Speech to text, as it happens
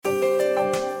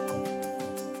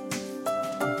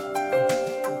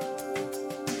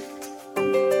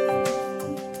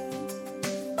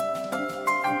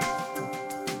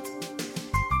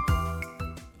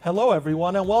Hello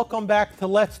everyone and welcome back to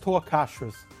Let's Talk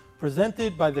Kashrus,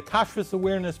 presented by the Kashrus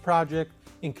Awareness Project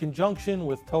in conjunction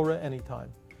with Torah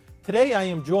Anytime. Today I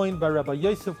am joined by Rabbi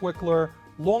Yosef Wickler,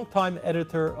 longtime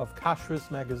editor of Kashrus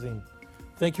magazine.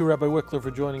 Thank you, Rabbi Wickler, for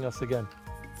joining us again.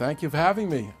 Thank you for having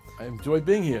me. I enjoy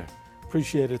being here.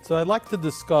 Appreciate it. So I'd like to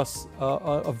discuss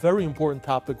a very important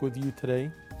topic with you today,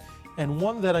 and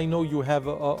one that I know you have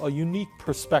a unique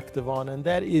perspective on, and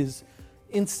that is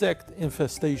insect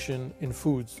infestation in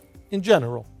foods in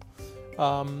general.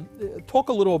 Talk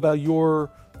a little about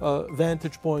your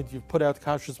vantage point. You've put out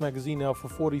Kashrus magazine now for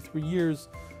 43 years.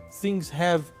 Things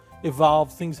have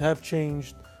evolved, things have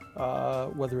changed,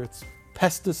 whether it's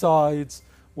pesticides,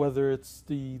 whether it's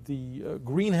the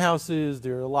greenhouses.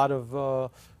 There are a lot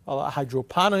of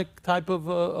hydroponic type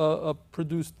of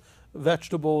produced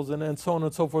vegetables and so on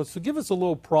and so forth. So give us a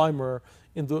little primer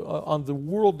on the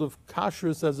world of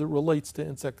kashrus as it relates to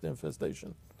insect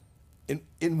infestation.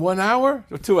 In 1 hour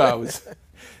or 2 hours?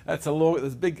 That's a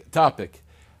big topic.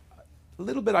 A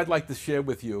little bit I'd like to share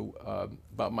with you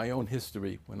about my own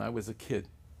history when I was a kid.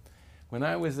 When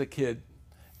I was a kid,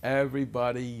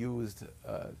 everybody used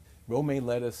romaine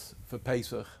lettuce for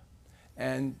Pesach,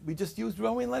 and we just used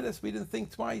romaine lettuce. We didn't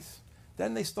think twice.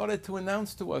 Then they started to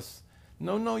announce to us,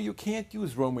 no, you can't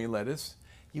use romaine lettuce.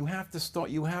 You have to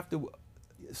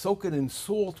soak it in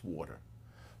salt water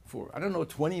for,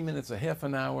 20 minutes, a half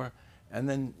an hour, and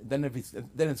then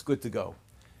it's good to go.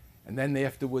 And then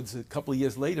afterwards, a couple of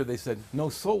years later, they said, no,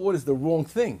 salt water is the wrong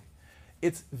thing.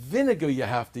 It's vinegar you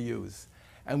have to use.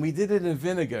 And we did it in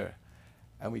vinegar.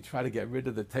 And we tried to get rid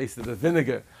of the taste of the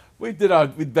vinegar. We did our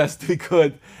best we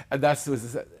could. And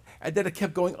and then it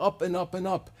kept going up and up and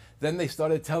up. Then they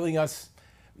started telling us,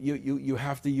 you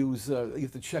have to use, you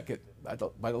have to check it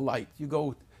by the light. You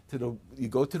go to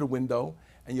the window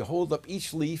and you hold up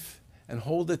each leaf and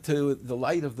hold it to the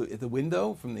light of the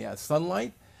window from the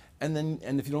sunlight, and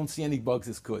if you don't see any bugs,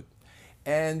 it's good.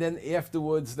 And then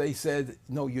afterwards they said,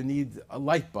 no, you need a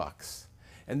light box.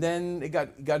 And then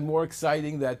it got more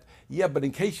exciting that, but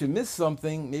in case you miss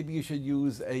something, maybe you should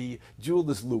use a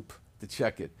jeweler's loupe to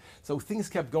check it. So things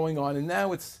kept going on, and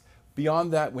now it's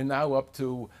beyond that. We're now up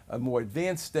to a more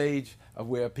advanced stage of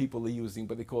where people are using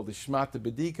what they call the shmata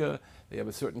bedika. They have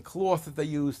a certain cloth that they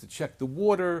use to check the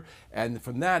water, and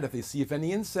from that, if they see if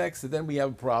any insects, then we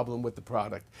have a problem with the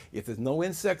product. If there's no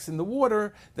insects in the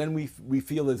water, then we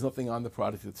feel there's nothing on the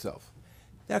product itself.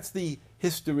 That's the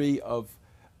history of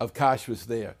kashrus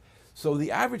there. So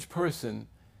the average person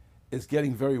is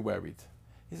getting very worried.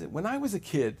 He said, when I was a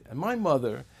kid, and my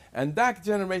mother and that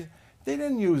generation, they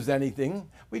didn't use anything.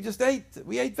 We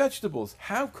ate vegetables.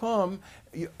 How come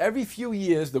every few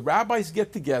years the rabbis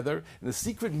get together in a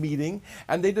secret meeting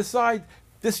and they decide,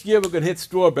 this year we're going to hit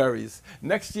strawberries.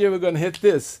 Next year we're going to hit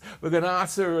this. We're going to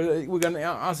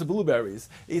answer blueberries.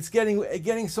 It's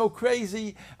getting so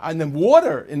crazy. And then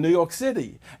water in New York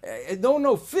City.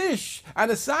 No fish,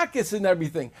 anisakis and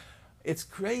everything. It's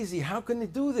crazy. How can they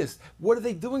do this? What are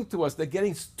they doing to us? They're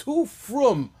getting too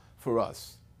frum for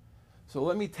us. So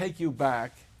let me take you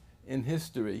back in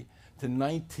history to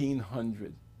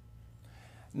 1900.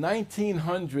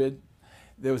 1900.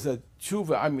 There was a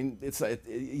tshuva.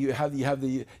 You have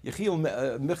the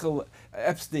Yechiel Michal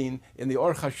Epstein in the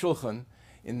Aruch HaShulchan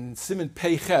in Siman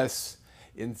Pei Ches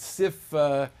in Sif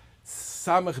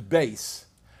Samach Beis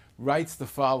writes the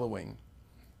following.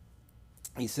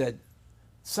 He said,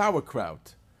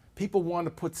 sauerkraut. People want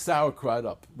to put sauerkraut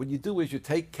up. What you do is you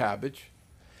take cabbage,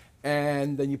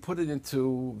 and then you put it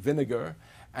into vinegar,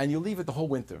 and you leave it the whole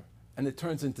winter, and it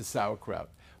turns into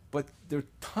sauerkraut. But there are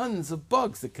tons of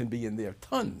bugs that can be in there,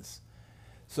 tons.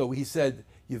 So he said,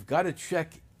 you've got to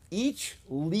check each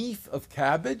leaf of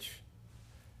cabbage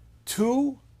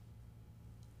 2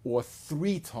 or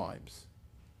 3 times.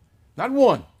 Not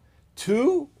 1,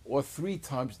 2 or 3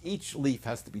 times. Each leaf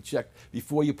has to be checked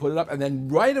before you put it up. And then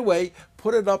right away,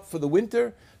 put it up for the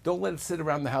winter. Don't let it sit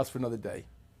around the house for another day,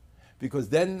 because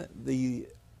then the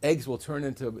eggs will turn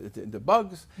into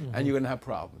bugs, and you're going to have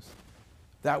problems.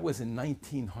 That was in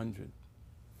 1900.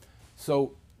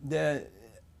 So in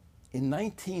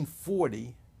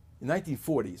 1940s,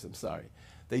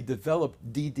 they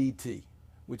developed DDT,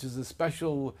 which is a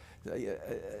special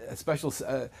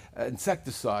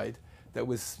insecticide that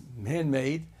was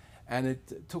man-made, and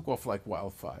it took off like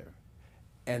wildfire,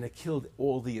 and it killed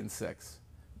all the insects.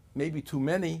 Maybe too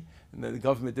many, and the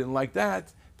government didn't like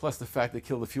that. Plus the fact they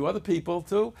killed a few other people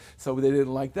too, so they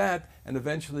didn't like that, and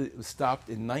eventually it was stopped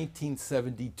in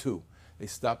 1972. They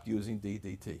stopped using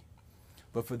DDT.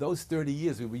 But for those 30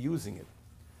 years, we were using it.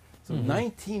 So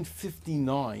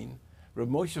 1959, Rav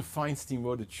Moshe Feinstein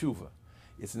wrote a tshuva.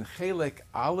 It's in Chelek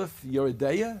Aleph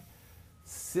Yeridea,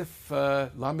 Sif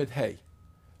Lamed Hey.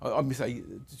 I'm sorry,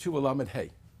 Tshuva Lamed Hey.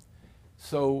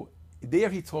 So there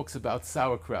he talks about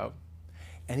sauerkraut,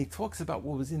 and he talks about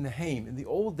what was in the Haim in the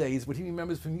old days, what he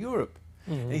remembers from Europe.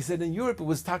 And he said in Europe it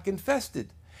was tack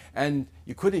infested, and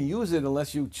you couldn't use it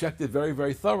unless you checked it very,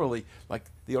 very thoroughly, like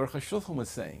the Aruch HaShulchan was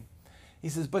saying. He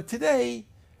says, but today,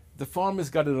 the farmers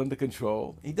got it under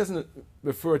control. He doesn't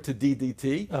refer to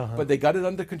DDT, but they got it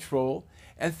under control,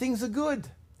 and things are good.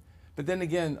 But then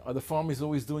again, are the farmers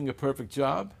always doing a perfect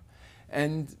job?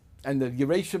 And the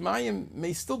Yerei Shemayim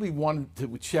may still be wanting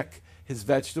to check his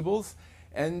vegetables,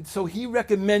 and so he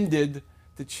recommended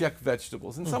to check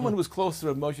vegetables. And someone who was close to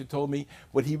Rav Moshe told me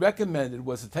what he recommended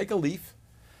was to take a leaf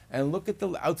and look at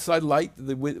the outside light,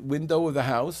 the window of the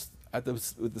house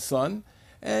with the sun,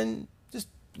 and just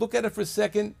look at it for a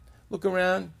second, look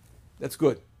around, that's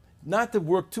good. Not to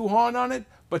work too hard on it,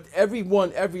 but every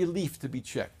leaf to be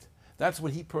checked. That's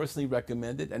what he personally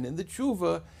recommended, and in the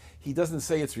tshuva, he doesn't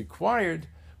say it's required,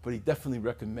 but he definitely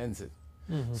recommends it.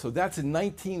 So that's in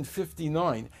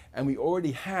 1959, and we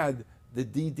already had the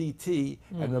DDT,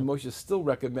 and Rav Moshe is still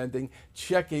recommending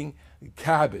checking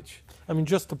cabbage. I mean,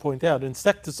 just to point out,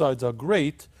 insecticides are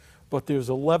great, but there's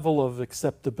a level of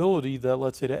acceptability that,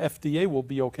 let's say, the FDA will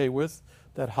be okay with,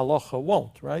 that halacha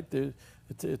won't, right?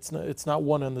 It's not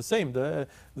one and the same. The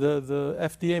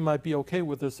FDA might be okay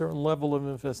with a certain level of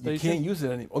infestation. You can't use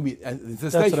it anymore. I mean, infestation.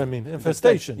 That's what I mean.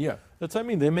 Infestation. Yeah. That's what I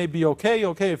mean. They may be okay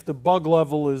if the bug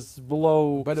level is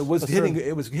below. But it was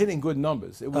hitting good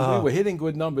numbers. We were hitting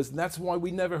good numbers, and that's why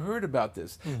we never heard about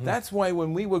this. That's why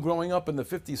when we were growing up in the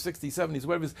 50s, 60s, 70s,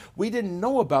 whatever, we didn't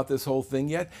know about this whole thing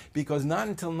yet, because not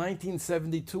until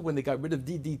 1972, when they got rid of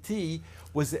DDT,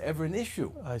 was there ever an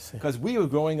issue. I see. Because we were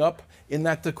growing up in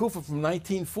that takufa from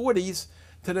 1940s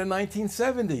to the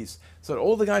 1970s. So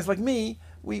older guys like me,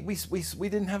 we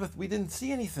didn't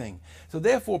see anything. So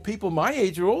therefore, people my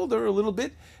age or older a little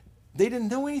bit, they didn't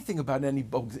know anything about any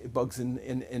bugs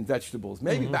in vegetables.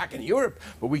 Maybe back in Europe,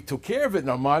 but we took care of it in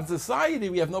our modern society.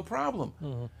 We have no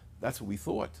problem. That's what we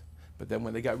thought. But then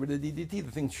when they got rid of DDT,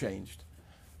 the thing changed.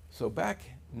 So back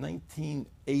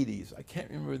 1980s, I can't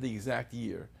remember the exact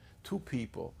year, two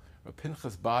people, Rav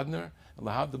Pinchas Badner and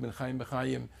Lahad ben Chaim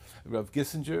B'Chaim, Rav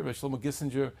Gissinger, Rav Shlomo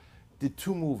Gissinger, did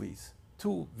two movies,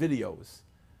 two videos.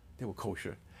 They were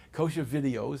kosher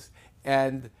videos,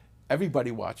 and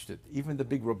everybody watched it, even the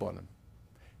big Rabbanim.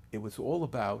 It was all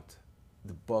about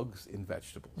the bugs in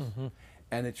vegetables.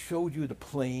 And it showed you the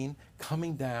plane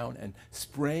coming down and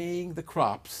spraying the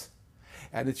crops,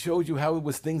 and it showed you how it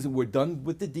was things that were done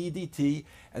with the DDT,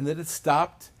 and then it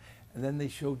stopped, and then they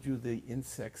showed you the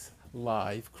insects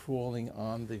live crawling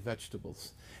on the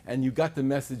vegetables. And you got the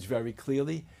message very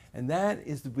clearly. And that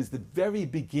was the very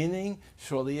beginning.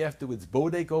 Shortly afterwards,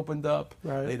 Bodek opened up.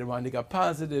 Right. Later on, they got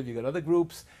positive. You got other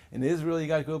groups. In Israel, you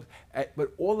got groups.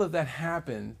 But all of that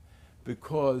happened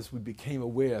because we became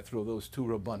aware through those two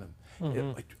Rabbanim.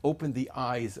 It opened the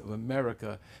eyes of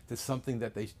America to something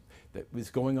that was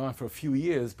going on for a few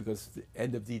years, because the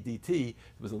end of DDT,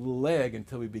 there was a little lag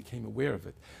until we became aware of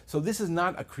it. So this is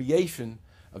not a creation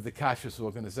of the kashrus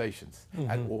organizations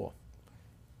at all.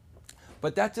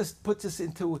 But that just puts us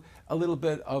into a little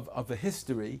bit of a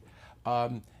history.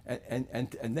 And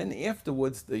then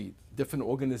afterwards, the different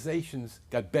organizations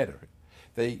got better.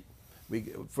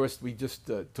 First we just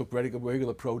took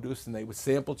regular produce, and they were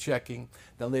sample checking.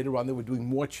 Then later on they were doing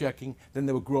more checking. Then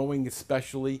they were growing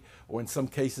especially, or in some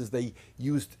cases they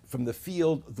used from the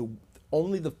field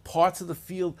only the parts of the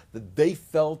field that they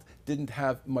felt didn't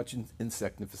have much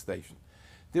insect infestation.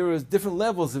 There are different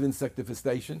levels of insect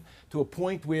infestation, to a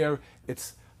point where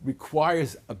it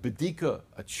requires a bedika,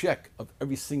 a check of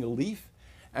every single leaf,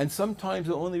 and sometimes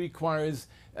it only requires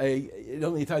a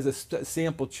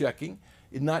sample checking,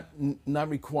 not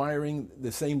requiring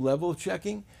the same level of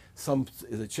checking. Some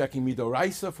is a checking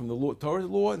midoraisa from the Torah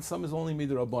law, and some is only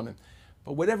midorabanan.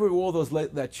 But whatever all those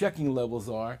that checking levels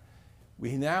are,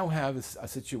 we now have a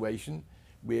situation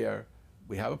where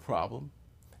we have a problem,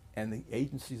 and the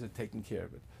agencies are taking care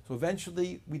of it. So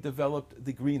eventually we developed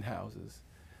the greenhouses,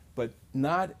 but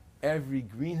not every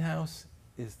greenhouse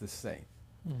is the same.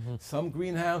 Some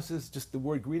greenhouses, just the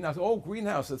word greenhouse,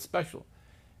 greenhouse, that's special.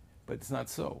 But it's not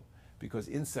so, because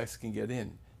insects can get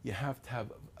in. You have to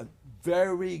have a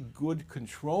very good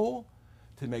control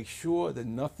to make sure that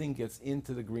nothing gets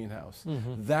into the greenhouse.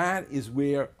 That is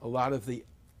where a lot of the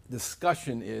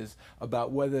discussion is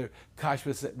about whether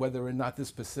or not this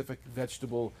specific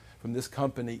vegetable from this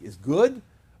company is good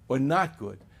or not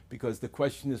good, because the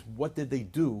question is, what did they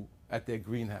do at their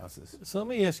greenhouses? So let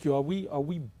me ask you, are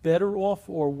we better off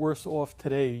or worse off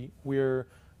today, where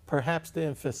perhaps the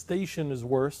infestation is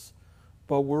worse,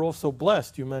 but we're also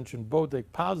blessed. You mentioned Bodek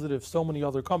Positive, so many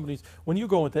other companies. When you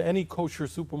go into any kosher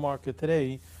supermarket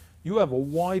today, you have a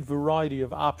wide variety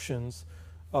of options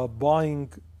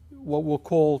buying what we'll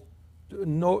call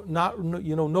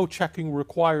no checking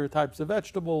required types of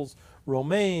vegetables,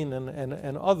 romaine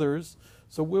and others.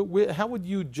 So how would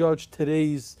you judge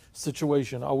today's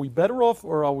situation? Are we better off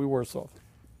or are we worse off?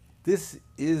 This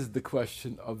is the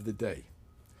question of the day.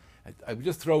 I would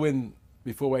just throw in,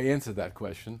 before I answer that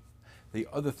question, the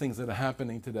other things that are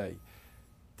happening today.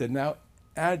 They're now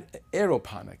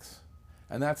aeroponics.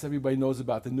 And that's, everybody knows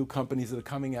about the new companies that are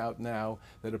coming out now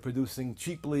that are producing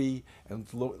cheaply and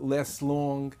last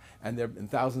long, and they're in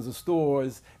thousands of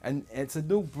stores. And it's a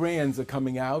new brands are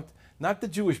coming out, not the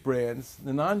Jewish brands,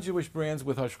 the non-Jewish brands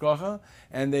with hashgacha,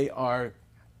 and they are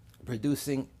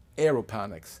producing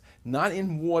aeroponics, not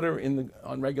in water,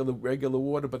 on regular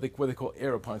water, but what they call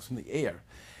aeroponics, from the air.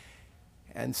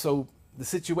 And so the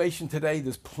situation today,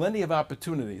 there's plenty of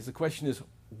opportunities. The question is,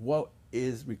 what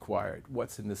is required?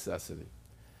 What's a necessity?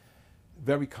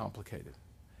 Very complicated.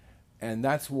 And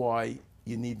that's why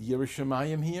you need Yireh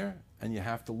Shamayim here, and you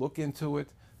have to look into it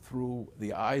through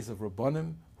the eyes of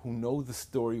Rabbanim who know the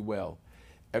story well.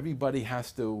 Everybody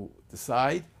has to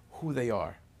decide who they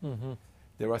are. Mm-hmm.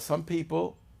 There are some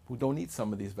people who don't eat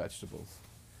some of these vegetables.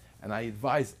 And I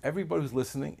advise everybody who's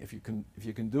listening, if you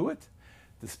can do it,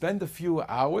 to spend a few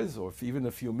hours or even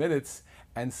a few minutes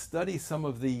and study some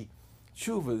of the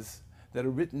tshuvas that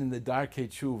are written in the Darkei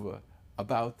Tshuva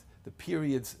about the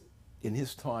periods in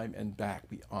his time and back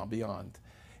beyond.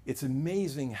 It's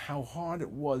amazing how hard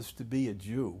it was to be a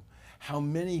Jew, how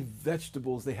many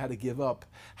vegetables they had to give up,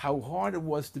 how hard it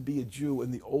was to be a Jew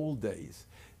in the old days.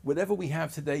 Whatever we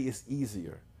have today is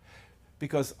easier.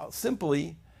 Because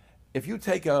simply, if you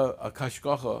take a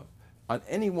kashgacha on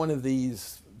any one of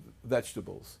these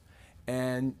vegetables,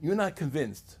 and you're not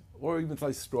convinced, or even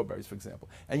like strawberries, for example,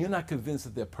 and you're not convinced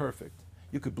that they're perfect,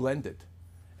 you could blend it.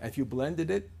 And if you blended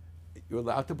it, you're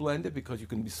allowed to blend it because you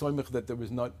can be soymech that there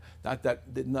was not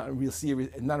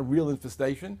a real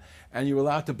infestation, and you're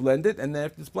allowed to blend it, and then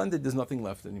after it's blended, there's nothing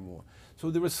left anymore. So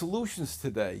there are solutions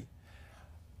today,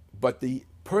 but the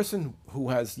person who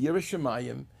has Yireh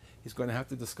Shamayim is going to have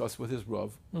to discuss with his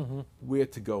Rav where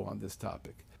to go on this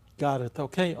topic. Got it.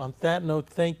 Okay. On that note,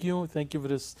 thank you. Thank you for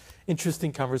this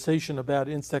interesting conversation about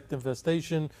insect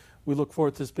infestation. We look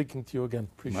forward to speaking to you again.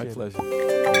 Appreciate it. My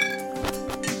pleasure.